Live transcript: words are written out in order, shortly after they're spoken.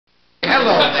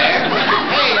Hello there.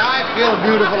 Hey, I feel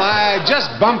beautiful. I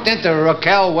just bumped into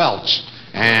Raquel Welch,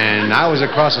 and I was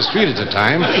across the street at the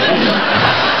time. I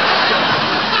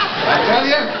tell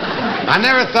you, I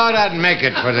never thought I'd make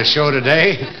it for the show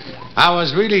today. I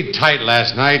was really tight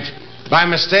last night. By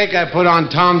mistake, I put on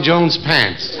Tom Jones'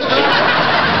 pants.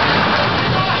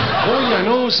 Oh, you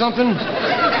know something?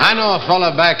 I know a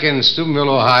fella back in Steubenville,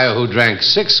 Ohio, who drank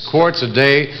 6 quarts a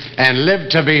day and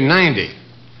lived to be 90.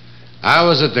 I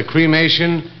was at the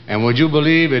cremation, and would you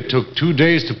believe it took 2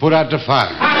 days to put out the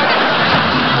fire?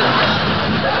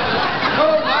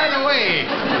 Oh, by the way,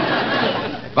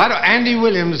 Andy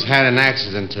Williams had an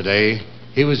accident today.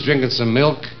 He was drinking some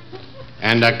milk,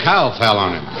 and a cow fell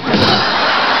on him.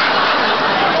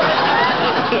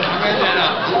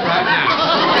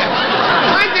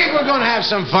 I think we're going to have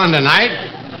some fun tonight.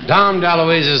 Dom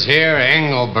DeLuise is here,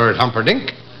 Engelbert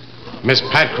Humperdinck, Miss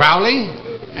Pat Crowley,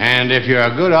 and if you're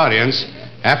a good audience,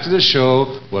 after the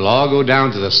show, we'll all go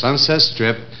down to the Sunset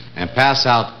Strip and pass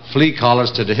out flea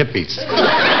collars to the hippies.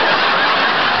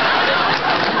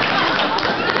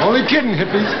 Only kidding,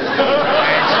 hippies.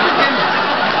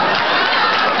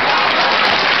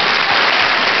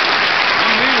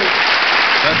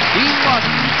 The Dean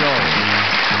Martin Show,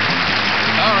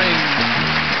 starring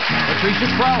Patricia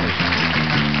Crowley,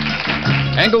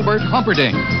 Engelbert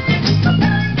Humperdinck,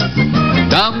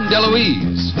 Dom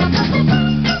DeLuise,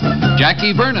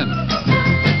 Jackie Vernon,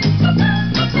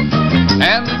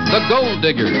 and the Gold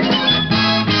Diggers.